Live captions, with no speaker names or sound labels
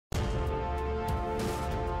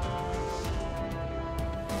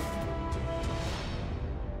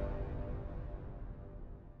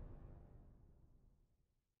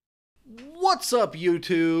What's up,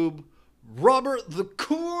 YouTube? Robert the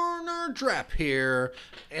Coroner Drapp here,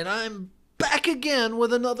 and I'm back again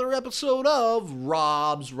with another episode of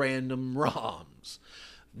Rob's Random ROMs.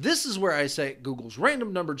 This is where I set Google's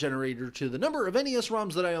random number generator to the number of NES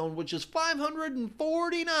ROMs that I own, which is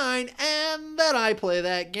 549, and then I play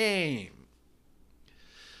that game.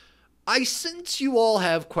 I sense you all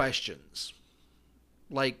have questions.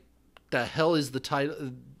 Like, the hell is the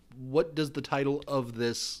title? What does the title of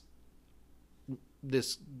this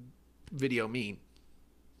video mean?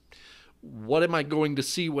 What am I going to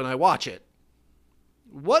see when I watch it?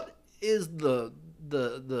 What is the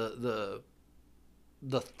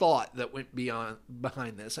thought that went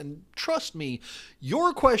behind this? And trust me,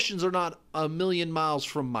 your questions are not a million miles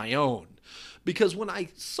from my own. Because when I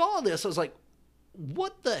saw this, I was like,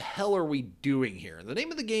 what the hell are we doing here? The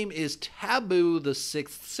name of the game is Taboo: The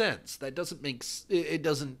Sixth Sense. That doesn't make it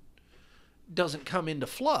doesn't come into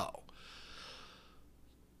flow.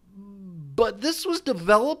 But this was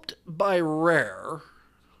developed by Rare,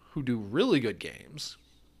 who do really good games,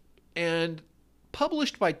 and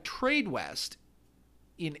published by TradeWest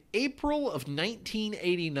in April of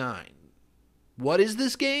 1989. What is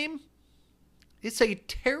this game? It's a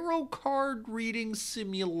tarot card reading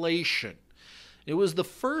simulation. It was the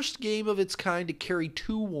first game of its kind to carry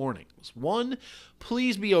two warnings. One,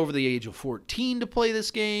 please be over the age of 14 to play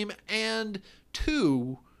this game. And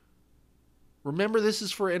two, remember this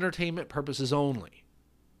is for entertainment purposes only.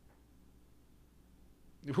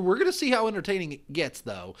 We're going to see how entertaining it gets,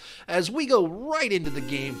 though, as we go right into the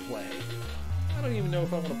gameplay. I don't even know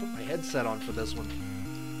if I'm going to put my headset on for this one.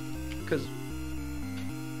 Because,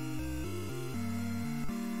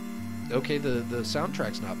 okay, the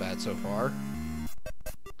soundtrack's not bad so far.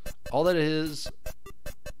 All that is,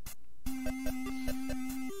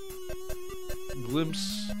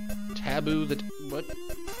 glimpse, taboo, what?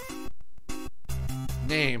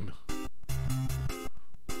 Name.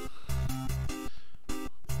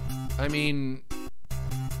 I mean,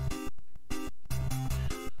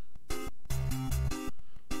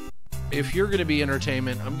 if you're going to be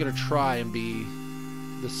entertainment, I'm going to try and be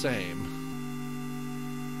the same.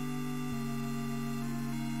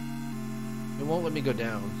 It won't let me go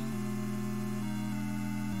down.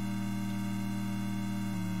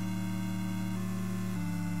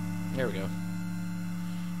 There we go.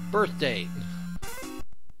 Birth date.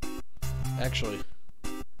 Actually.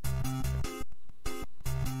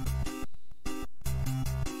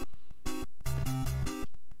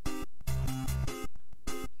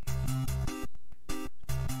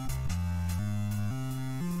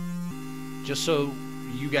 Just so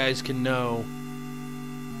you guys can know.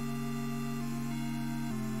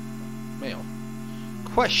 Mail.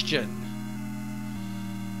 Question.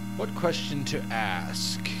 What question to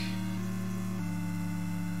ask?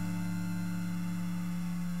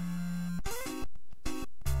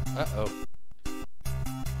 Uh-oh.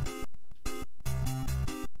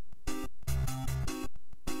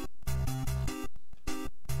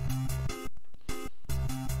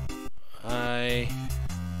 I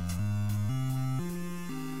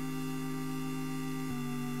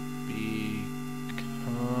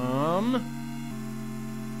become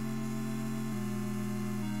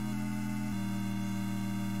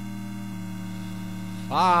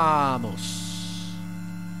famous.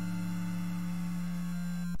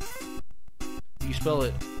 You spell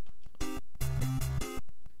it.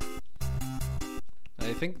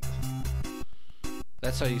 I think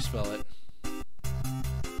that's how you spell it.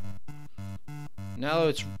 Now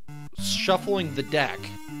it's shuffling the deck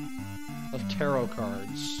of tarot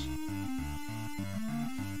cards.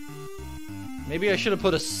 Maybe I should have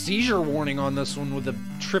put a seizure warning on this one with a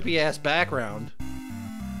trippy ass background.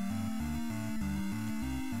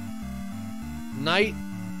 Knight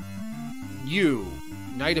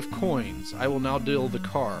of coins. I will now deal the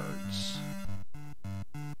cards.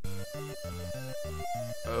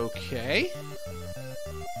 Okay.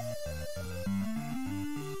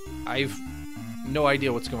 I've no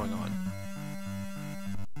idea what's going on.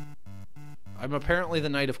 I'm apparently the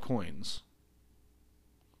Knight of Coins.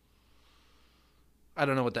 I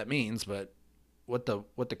don't know what that means, but what the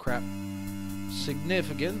crap?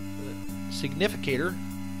 Significator.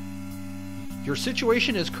 Your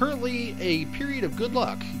situation is currently a period of good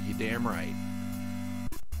luck. You damn right.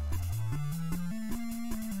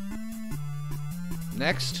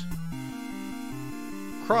 Next.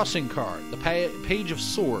 Crossing card. The Page of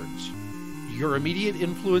Swords. Your immediate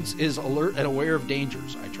influence is alert and aware of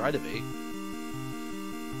dangers. I try to be.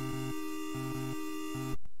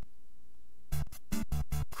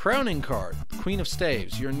 Crowning card. Queen of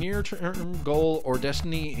Staves. Your near-term goal or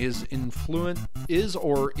destiny is influence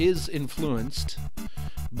is influenced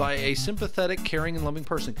by a sympathetic, caring, and loving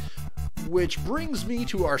person. Which brings me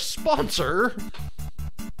to our sponsor.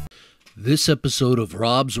 This episode of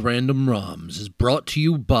Rob's Random ROMs is brought to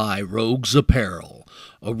you by Rogues Apparel.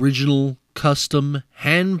 Original, custom,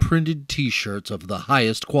 hand-printed t-shirts of the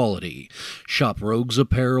highest quality. Shop Rogues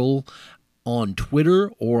Apparel on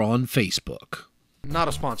Twitter or on Facebook. Not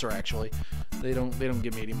a sponsor, actually. They don't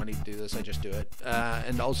give me any money to do this. I just do it.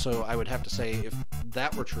 And also, I would have to say, if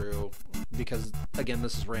that were true, because again,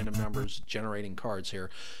 this is random numbers generating cards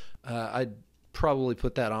here, I'd probably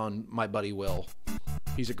put that on my buddy Will.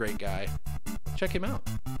 He's a great guy. Check him out.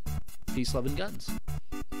 Peace, love, and guns.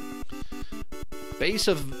 Base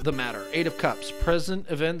of the matter. 8 of Cups. Present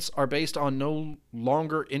events are based on no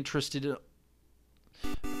longer interested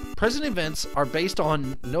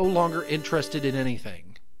in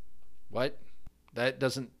anything. What? That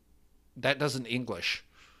doesn't English.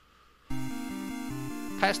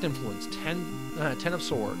 Past influence. 10 of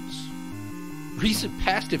Swords. Recent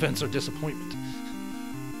past events are disappointment.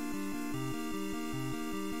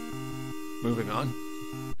 Moving on.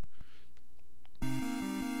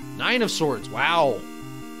 9 of Swords. Wow.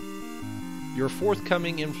 Your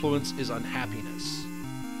forthcoming influence is unhappiness.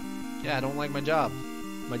 Yeah, I don't like my job.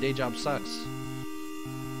 My day job sucks.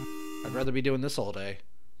 I'd rather be doing this all day.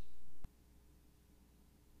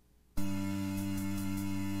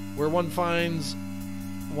 Where one finds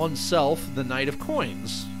oneself, the Knight of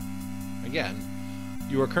Coins. Again,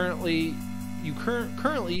 you currently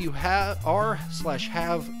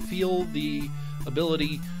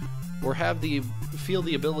feel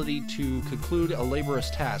the ability to conclude a laborious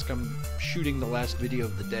task. I'm shooting the last video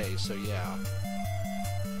of the day, so yeah.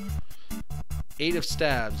 8 of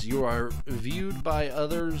Staves. You are viewed by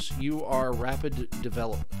others. You are rapid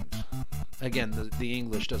development. Again, the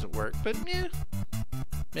English doesn't work, but yeah,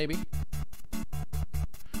 maybe.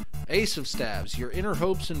 Ace of Staves. Your inner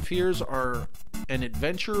hopes and fears are an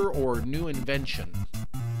adventure or new invention.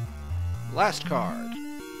 Last card.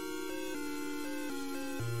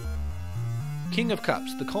 King of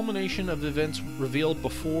Cups. The culmination of events revealed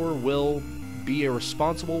before will be a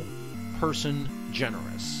responsible person,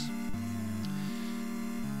 generous.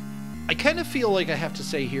 I kind of feel like I have to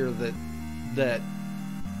say here that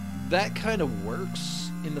kind of works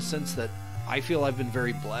in the sense that I feel I've been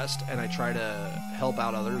very blessed, and I try to help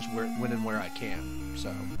out others when and where I can.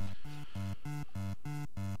 So,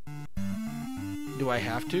 do I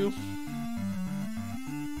have to?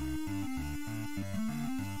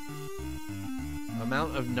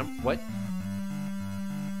 Amount of what?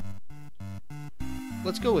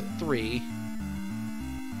 Let's go with 3.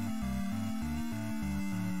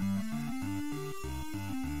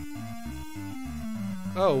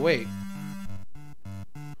 Oh, wait.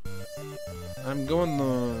 I'm going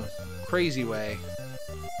the crazy way.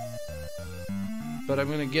 But I'm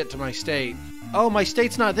gonna get to my state. Oh, my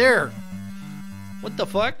state's not there! What the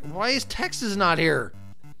fuck? Why is Texas not here?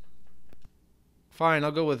 Fine,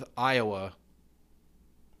 I'll go with Iowa.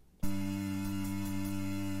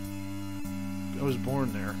 I was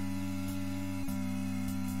born there.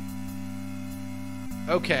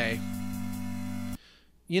 Okay.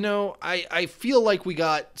 You know, I feel like we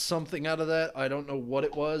got something out of that. I don't know what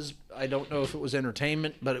it was. I don't know if it was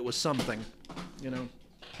entertainment, but it was something, you know.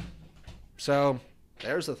 So,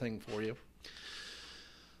 there's the thing for you.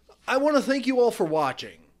 I want to thank you all for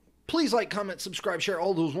watching. Please like, comment, subscribe, share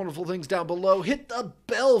all those wonderful things down below. Hit the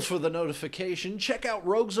bell for the notification. Check out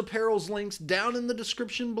Rogues Apparel's links down in the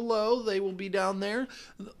description below. They will be down there.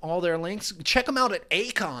 All their links. Check them out at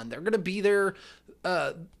Acon. They're going to be there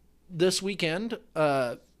this weekend,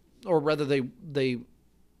 or rather they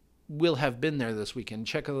will have been there this weekend.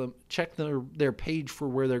 Check their page for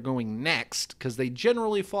where they're going next, because they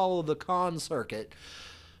generally follow the con circuit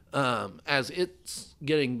as it's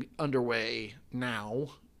getting underway now.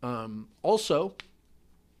 Also,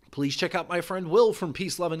 please check out my friend Will from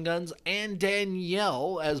Peace, Love, and Guns, and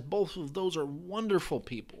Danielle, as both of those are wonderful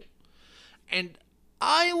people. And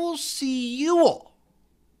I will see you all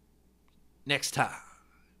next time.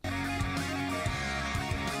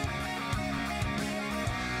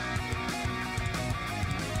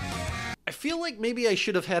 I feel like maybe I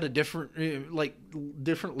should have had a different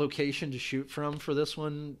location to shoot from for this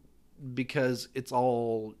one, because it's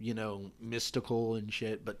all, you know, mystical and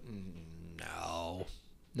shit, but no.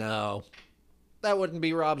 That wouldn't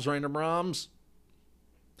be Rob's Random ROMs.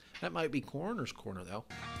 That might be Coroner's Corner, though.